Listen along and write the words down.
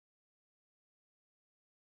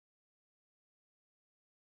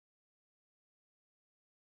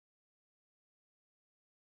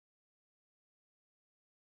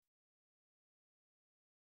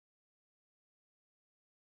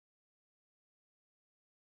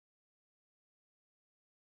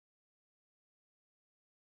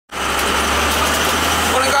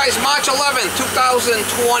guys, March 11th,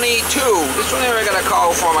 2022. This one here I got a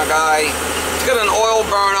call from a guy. He's got an oil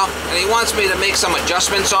burner and he wants me to make some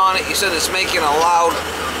adjustments on it. He said it's making a loud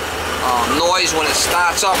noise when it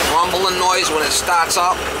starts up, rumbling noise when it starts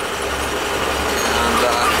up. And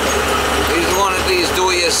he's one of these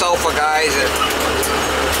do-it-yourselfer guys that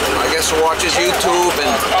I guess watches YouTube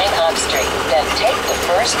and then take the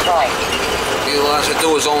first right. He wants to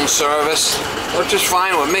do his own service, which is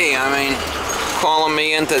fine with me. I mean, calling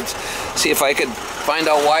me in to see if I could find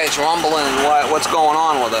out why it's rumbling and what's going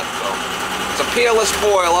on with it. So, it's a peerless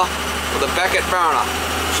boiler with a Beckett burner.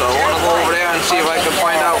 So I want to go over there and see if I can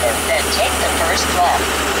find out. Then take the first left.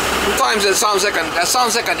 Sometimes it sounds like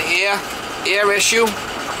an air issue.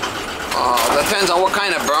 Depends on what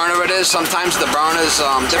kind of burner it is. Sometimes the burners,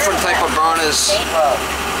 different type of burners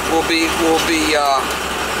will be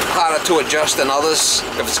harder to adjust than others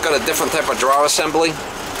if it's got a different type of drawer assembly.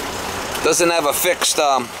 Doesn't have a fixed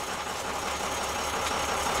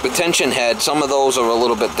retention head. Some of those are a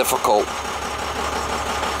little bit difficult.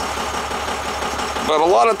 But a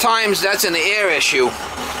lot of times that's an air issue,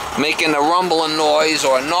 making a rumbling noise,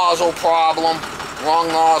 or a nozzle problem, wrong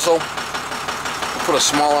nozzle. Put a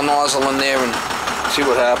smaller nozzle in there and see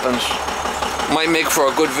what happens. Might make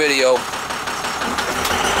for a good video.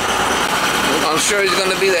 I'm sure he's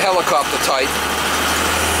going to be the helicopter type.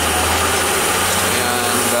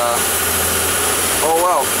 And, oh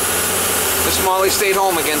well. Miss Molly stayed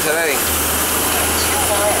home again today. 2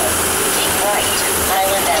 miles, keep right,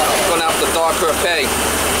 Island Avenue. Gonna have to dock her pay.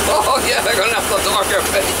 Oh yeah, they're gonna have to dock her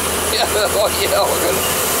pay. Yeah, oh yeah,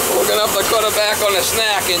 we're gonna have to cut her back on the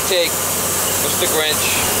snack intake. Mr.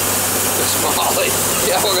 Grinch, Miss Molly.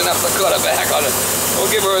 Yeah, we're gonna have to cut her back on it. We'll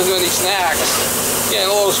give her as many snacks. Getting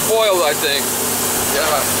a little spoiled, I think. Yeah.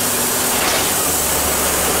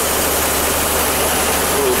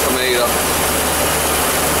 Little tomato.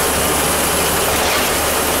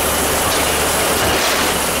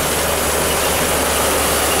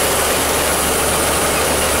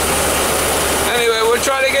 Anyway, we'll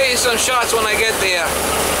try to get you some shots when I get there.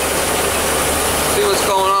 See what's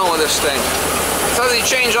going on with this thing. So he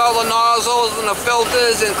changed all the nozzles and the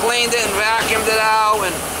filters and cleaned it and vacuumed it out,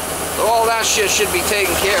 and so all that shit should be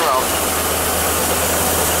taken care of.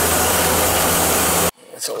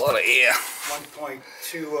 That's a lot of air.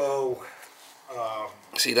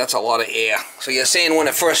 1.20. See, that's a lot of air. So you're saying when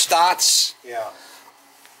it first starts? Yeah.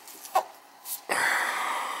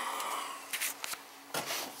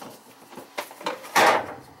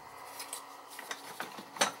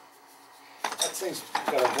 That thing's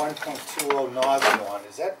got a 1.20 nozzle on.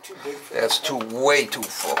 Is that too big for That's that? way too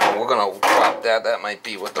full. We're gonna drop that. That might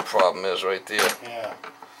be what the problem is right there. Yeah.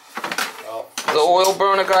 Well, The oil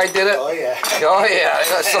burner guy did it? oh yeah. Oh yeah,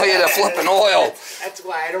 I saw you there flipping oil. That's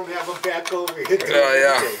why I don't have them back over here.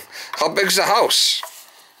 Yeah. How big's the house?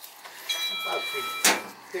 About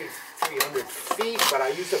 300 feet, but I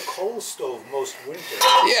use a coal stove most winter.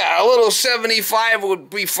 Yeah, a little 75 would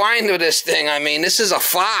be fine with this thing. I mean, this is a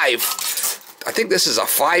 5. I think this is a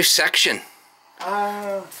 5 section.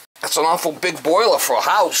 That's an awful big boiler for a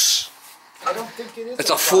house. I don't think it is.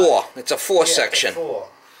 It's a 4. It's a 4 section. It's a 4.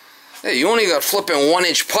 Hey, you only got flipping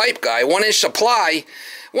 1-inch pipe, guy. 1-inch supply.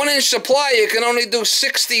 1-inch supply, you can only do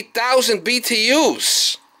 60,000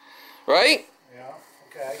 BTUs. Right? Yeah,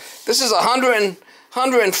 okay. This is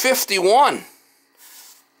 151.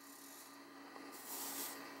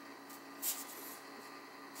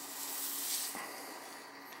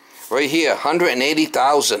 Right here,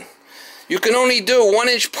 180,000. You can only do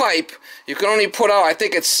 1-inch pipe. You can only put out, I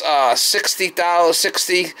think it's 60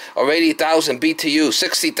 or 80,000 BTUs,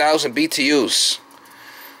 60,000 BTUs.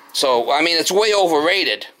 So I mean, it's way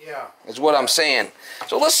overrated. Yeah. Is what I'm saying.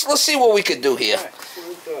 So let's see what we could do here. All right, see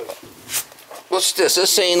what it does. What's this?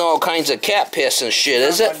 This ain't all kinds of cat piss and shit,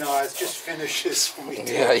 is it? No, it's just finishes for me.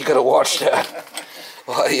 Yeah, you gotta watch that.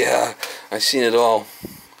 Oh yeah, I seen it all.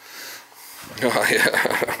 Oh yeah.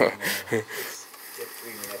 Get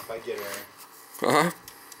 3 minutes if I get around.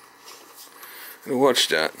 Watch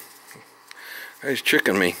that. He's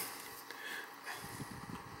tricking me.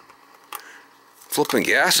 Flipping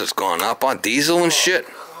gas has gone up on diesel and shit.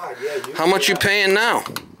 God, yeah, How much you paying now?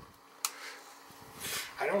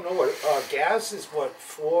 I don't know what gas is. What,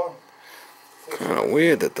 4? Kind of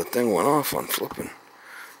weird that the thing went off on flipping.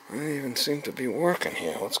 It doesn't even seem to be working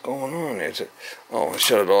here. What's going on? Is it? Oh, I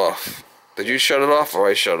shut it off. Did you shut it off or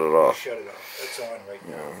I shut it off? Shut it off. It's on right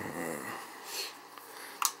now.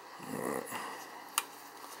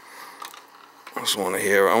 I just want to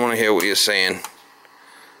hear. I want to hear what you're saying.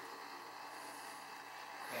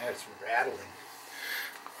 Yeah, it's rattling.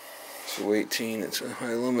 218. It's a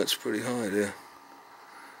high limit's pretty high there.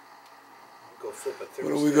 flip a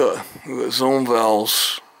Thursday. What do we got? We got zone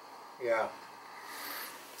valves. Yeah.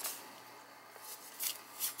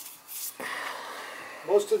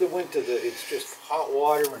 Most of the winter, it's just hot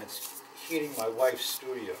water and it's heating my wife's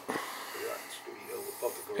studio. Studio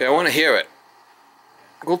above the garage. Yeah, I want to hear it.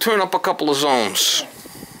 Go turn up a couple of zones.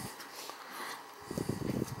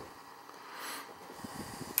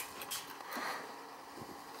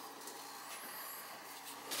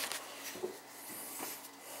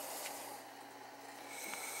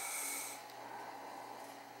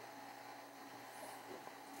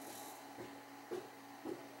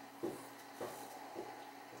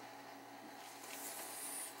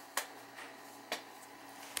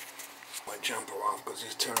 My jumper off because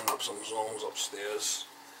he's turning up some zones upstairs.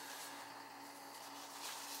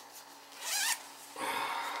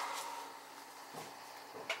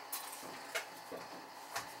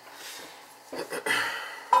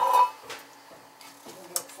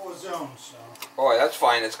 Four zones, so. Oh, that's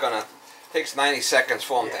fine. It's gonna takes 90 seconds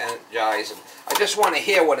for him to energize. And I just want to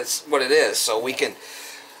hear what it is, so we could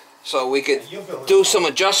do some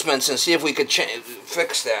adjustments and see if we could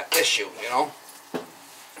fix that issue. You know.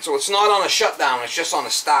 So it's not on a shutdown, it's just on a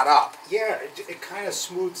start up. Yeah, it kind of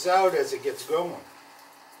smooths out as it gets going.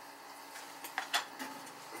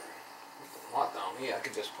 Not down here, I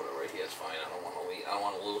could just put it right here, it's fine. I don't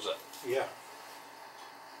want to lose it. Yeah.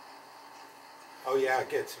 Oh yeah, it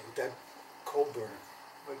gets that coal burner.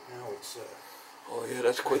 Right now it's Oh yeah,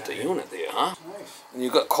 that's quite the unit there, huh? nice. And you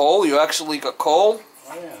got coal? You actually got coal?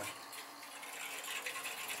 Oh yeah.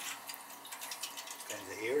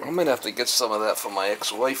 I might have to get some of that for my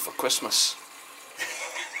ex-wife for Christmas.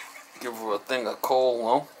 Give her a thing of coal,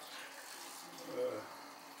 no?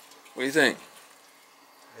 What do you think?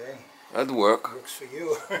 Hey. That'd work. Works for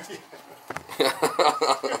you. I'm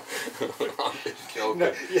just joking.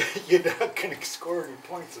 No, you're not going to score any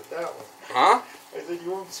points with that one. Huh? I said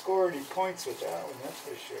you won't score any points with that one, that's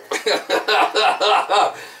for sure.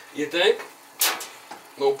 You think?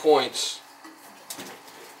 No points.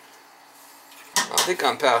 I think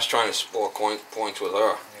I'm past trying to score points with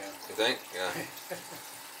her. Yeah. You think? Yeah.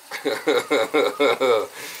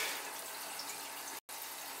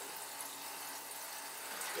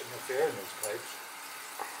 Getting enough air in those pipes.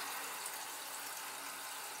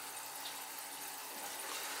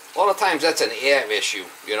 A lot of times that's an air issue,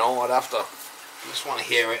 you know. I'd have to just want to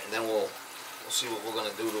hear it, and then we'll see what we're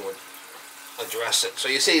gonna do to address it. So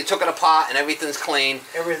you say you took it apart and everything's clean.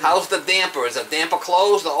 Everything. How's the damper? Is the damper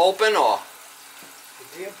closed or open or?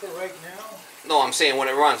 The damper right now? No, I'm saying when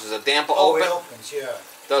it runs, is the damper Oh, open? it opens, yeah.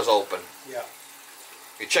 It does open. Yeah.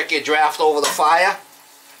 You check your draft over the fire?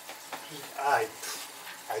 I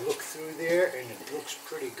look through there and it looks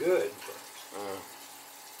pretty good, but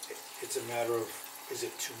it's a matter of, is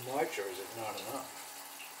it too much or is it not enough?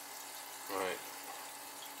 Right.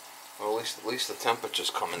 Well, at least the temperature's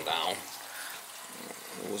coming down.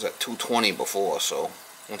 It was at 220 before, so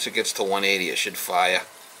once it gets to 180, it should fire.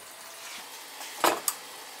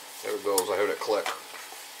 There it goes. I heard it click.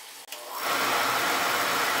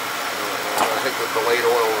 I hit the delayed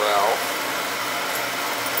oil valve.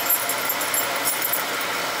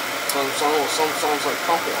 Some sounds like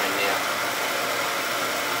pump line there.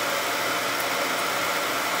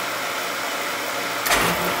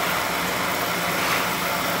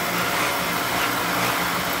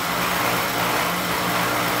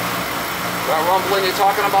 That rumbling you're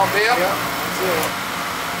talking about there? Yeah, that's it.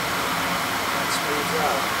 That smooths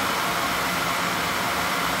out.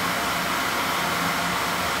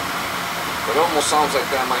 It almost sounds like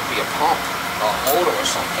that might be a pump, a motor or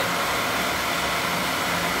something.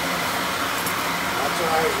 That's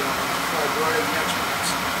what I was running the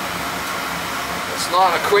experts. It's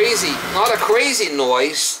not a crazy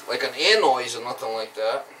noise, like an air noise or nothing like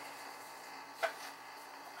that.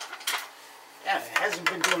 Yeah, it hasn't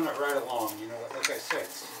been doing it right along, you know, like I said.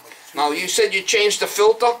 It's like Now you said you changed the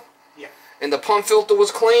filter? Yeah. And the pump filter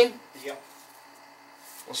was clean? Yep.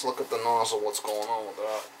 Let's look at the nozzle, what's going on with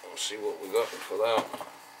that. Let's see what we got for that.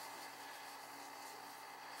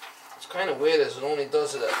 It's kind of weird as it only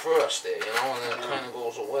does it at first there, you know, and then it kind of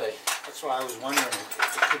goes away. That's why I was wondering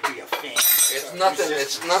if it could be a fan. It's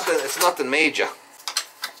nothing major.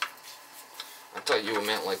 I thought you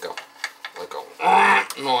meant like a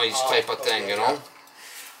noise type of thing, you know?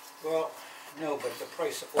 Well, no, but the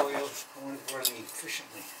price of oil is running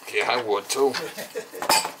efficiently. Yeah, I would too.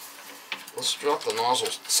 Let's drop the nozzle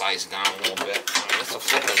size down a little bit. It's a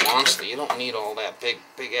flipping monster. You don't need all that big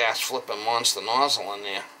ass flipping monster nozzle in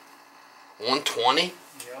there. 120?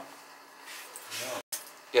 Yeah. No.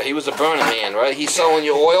 Yeah, he was a burning man, right? He's selling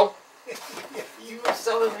you oil? Yeah, he was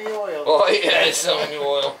selling me oil. Oh yeah, they're selling you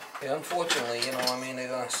oil. Yeah, unfortunately, you know, I mean, they're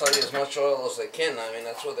gonna sell you as much oil as they can. I mean,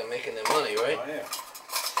 that's where they're making their money, right? Oh, yeah.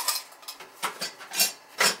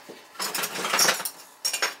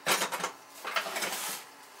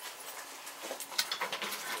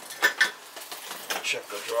 Check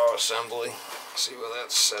the drawer assembly, see where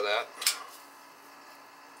that's set at.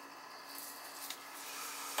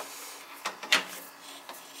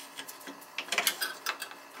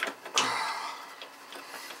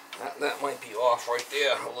 That might be off right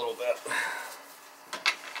there a little bit.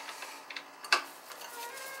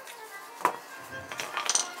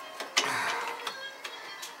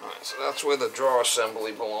 Alright, so that's where the drawer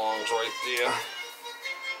assembly belongs, right there.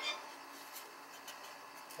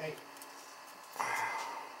 Hey.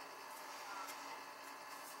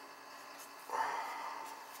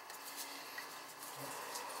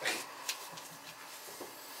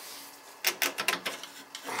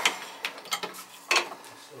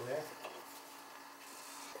 Still there?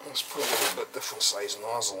 Let's put a little bit different size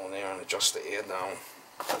nozzle in there and adjust the air down.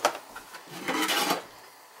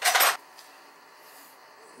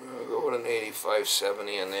 We'll go with an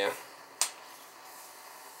 8570 in there.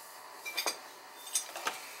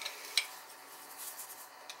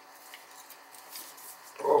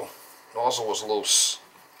 Oh, nozzle was loose.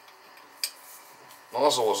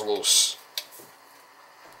 Nozzle was loose.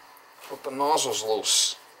 But the nozzle's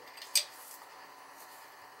loose.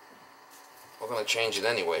 We're gonna change it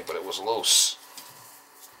anyway, but it was loose.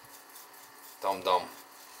 Dumb.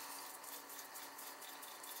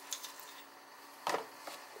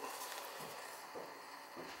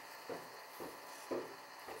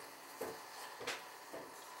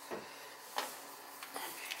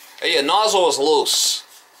 Hey, your nozzle was loose.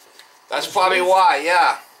 That's probably why,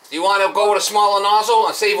 yeah. Do you want to go with a smaller nozzle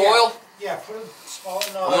and save oil? Yeah, put a smaller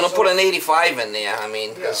nozzle. I'm gonna put an 85 in there. I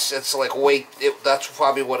mean, because it's like weight. That's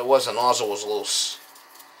probably what it was. The nozzle was loose.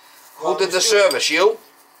 Well, Who did the service? You?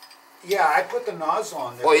 Yeah, I put the nozzle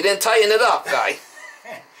on there. Well, you didn't tighten it up, guy.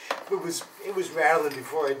 It was rattling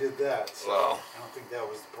before I did that. So Well, I don't think that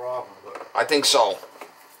was the problem, but I think so.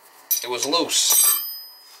 It was loose.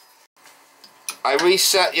 I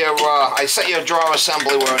reset your. I set your drawer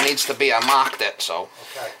assembly where it needs to be. I marked it, so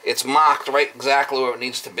okay. it's marked right exactly where it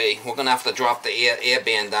needs to be. We're gonna have to drop the air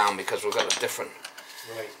band down because we've got a different.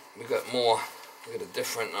 Right. We got more. We got a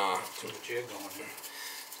different. Too much air going in.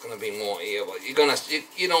 It's gonna be more air, but you're gonna.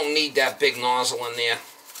 You don't need that big nozzle in there.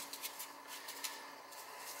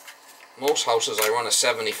 Most houses I run a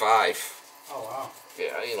 75. Oh wow.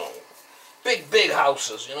 Yeah, you know, big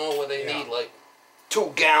houses. You know where they need like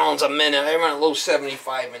 2 gallons a minute. I run a little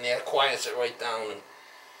 75 in there, quiets it right down, and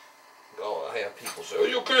go. I have people say, "Oh,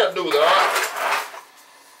 you can't do that."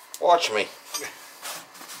 Watch me.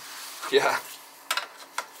 Yeah.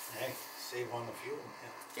 Hey, save on the fuel.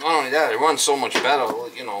 Yeah. Not only that, it runs so much better.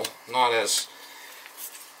 You know, not as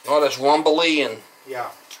rumbly, and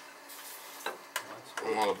Yeah.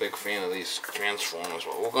 I'm not a big fan of these transformers,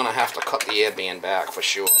 but we're gonna have to cut the air band back for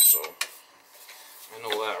sure. So I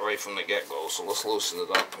know that right from the get-go. So let's loosen it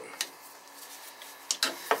up.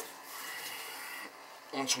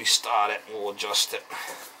 And once we start it, we'll adjust it.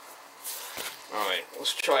 All right,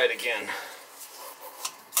 let's try it again.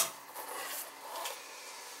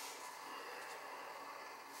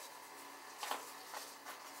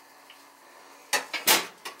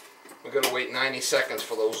 We're gonna wait 90 seconds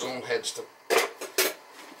for those zoom heads to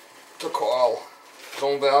call.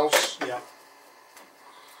 Zone valves. Yeah.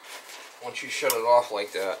 Once you shut it off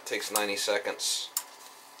like that, it takes 90 seconds.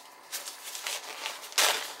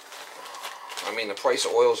 I mean, the price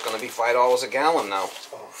of oil is going to be $5 a gallon now.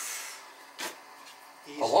 Oh.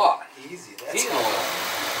 Easy. A lot. Easy. That's Heating a lot. oil.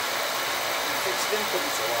 Fixed income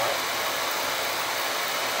is a lot.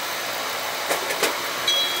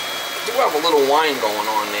 You have a little wine going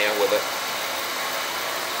on there with it.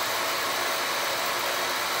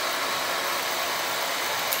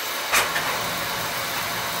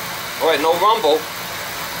 All right, no rumble.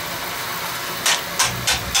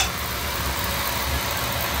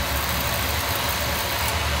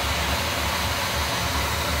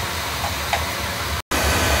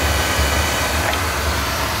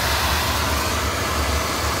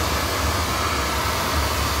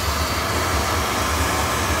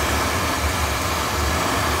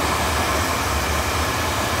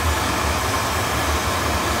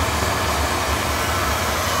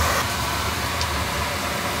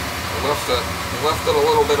 Left it a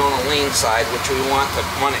little bit on the lean side, which we want to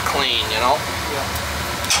run it clean, you know? Yeah.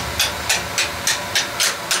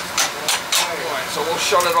 Alright, so we'll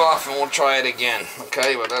shut it off and we'll try it again,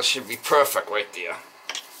 okay? But that should be perfect right there.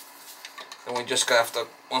 And we just have to,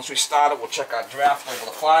 once we start it, we'll check our draft over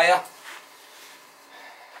the fire.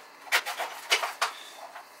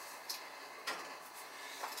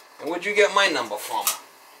 And where'd you get my number from?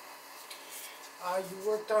 You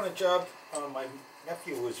worked on a job, my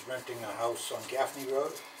nephew was renting a house on Gaffney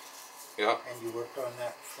Road. Yeah. And you worked on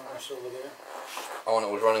that furnace over there? Oh, and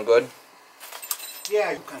it was running good?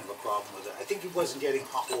 Yeah, kind of a problem with it. I think he wasn't getting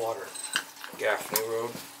hot water. Gaffney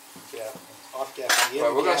Road. Yeah, off Gaffney.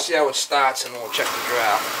 Right, we're going to see how it starts and then we'll check the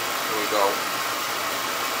draft. Here we go.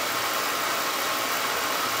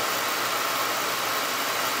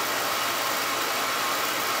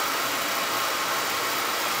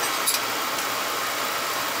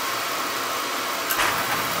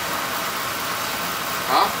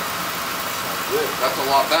 Huh? Good. That's a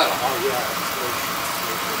lot better. Oh yeah.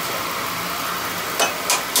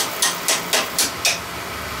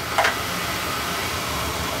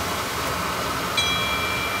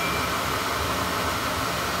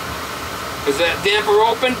 Is that damper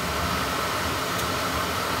open?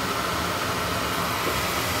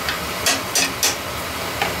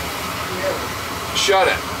 Yeah. Shut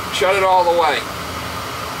it. Shut it all the way.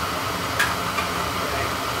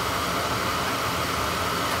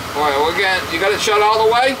 Alright, we're getting, you got it shut all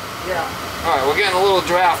the way? Yeah. Alright, we're getting a little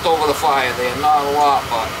draft over the fire there, not a lot,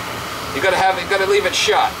 but you gotta leave it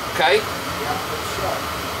shut, okay? Yeah, it's shut.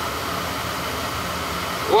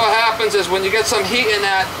 What happens is when you get some heat in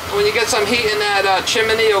that,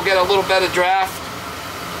 chimney, you'll get a little better draft.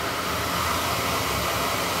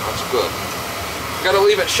 That's good. You gotta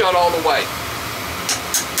leave it shut all the way.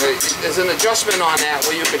 There's an adjustment on that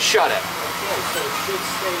where you can shut it. Okay, so it should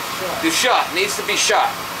stay shut. The shut needs to be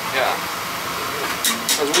shut. Yeah.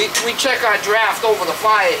 Because we check our draft over the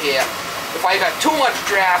fire here. If I got too much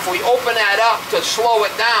draft, we open that up to slow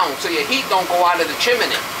it down so your heat don't go out of the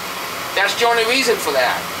chimney. That's the only reason for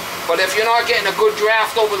that. But if you're not getting a good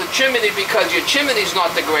draft over the chimney because your chimney's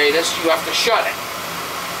not the greatest, you have to shut it.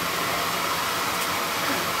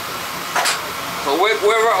 So we're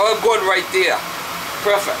good right there.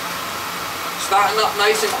 Perfect. Starting up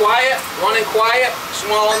nice and quiet, running quiet,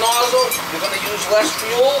 smaller nozzle. You're going to use less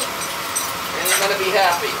fuel, and you're going to be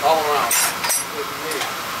happy all around.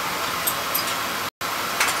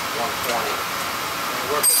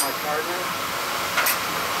 120. Work with my partner.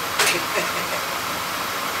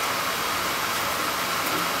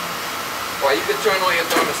 Well, you can turn all your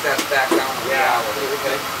thermostats back down to reality,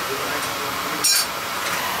 okay?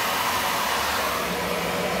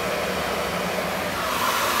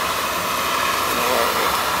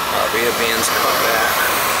 Our rear band's cut back.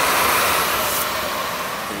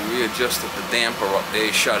 We readjusted the damper up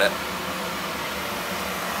there, shut it.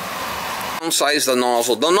 Downsize the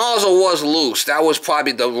nozzle. The nozzle was loose. That was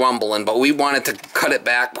probably the rumbling, but we wanted to cut it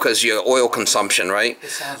back because your oil consumption, right? It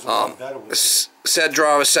sounds a lot better with it. Set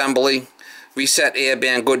drawer assembly, reset air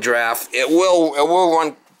band, good draft. It will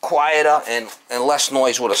run quieter and less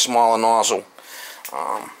noise with a smaller nozzle.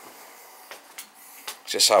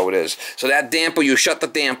 Just how it is. So that damper, you shut the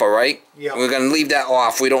damper, right? Yeah. We're going to leave that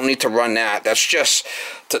off. We don't need to run that. That's just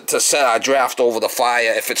to set our draft over the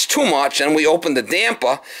fire. If it's too much, then we open the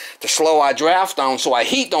damper to slow our draft down so our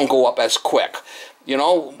heat don't go up as quick. You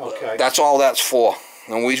know? Okay. That's all that's for.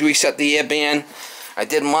 And we reset the air band. I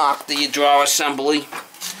did mark the drawer assembly.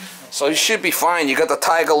 So you should be fine. You got the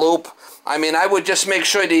Tiger loop. I mean, I would just make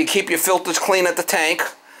sure that you keep your filters clean at the tank.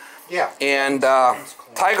 Yeah. And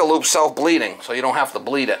Tiger loop self-bleeding, so you don't have to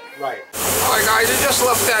bleed it. Right. Alright guys, I just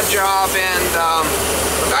left that job and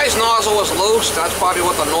the guy's nozzle was loose. That's probably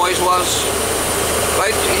what the noise was.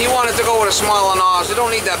 But he wanted to go with a smaller nozzle. You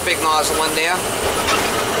don't need that big nozzle in there.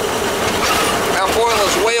 That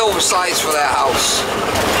boiler's way oversized for that house.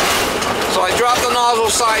 So I dropped the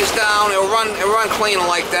nozzle size down. It'll run cleaner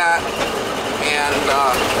like that. And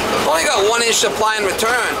only got 1 inch supply and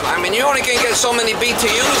return. I mean, you only can get so many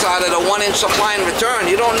BTUs out of the 1 inch supply and return.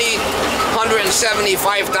 You don't need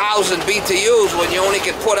 175,000 BTUs when you only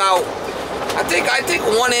can put out. I think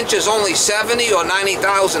 1 inch is only 70 or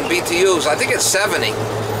 90,000 BTUs. I think it's 70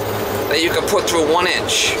 that you can put through 1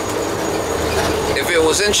 inch. If it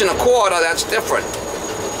was 1 1/4 inches, that's different.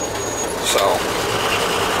 So.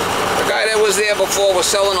 The guy that was there before was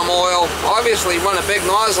selling them oil. Obviously, run a big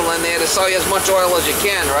nozzle in there to sell you as much oil as you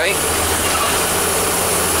can, right?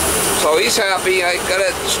 So he's happy. I got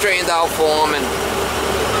it straightened out for him, and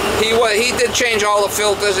he did change all the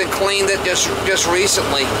filters and cleaned it just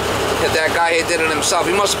recently. That guy did it himself.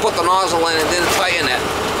 He must have put the nozzle in and didn't tighten it.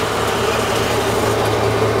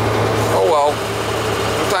 Oh well.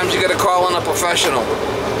 Sometimes you got to call in a professional.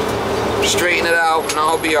 Straighten it out, and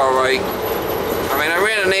I'll be all right. I mean, I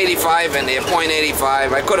ran a an 85 in there,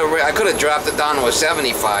 0.85. I could have dropped it down to a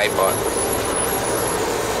 75, but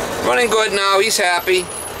running good now. He's happy.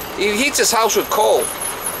 He heats his house with coal.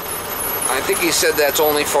 I think he said that's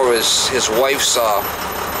only for his wife's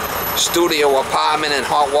studio apartment and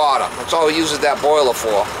hot water. That's all he uses that boiler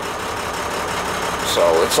for.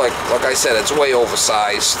 So it's like I said, it's way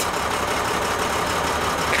oversized.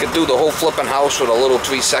 You could do the whole flipping house with a little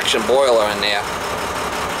 3-section boiler in there.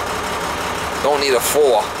 Don't need a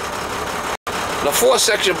 4. The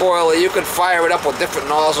 4-section boiler, you could fire it up with different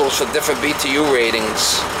nozzles for different BTU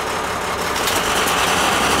ratings.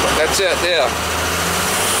 But that's it there.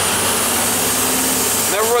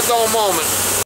 Never a dull moment.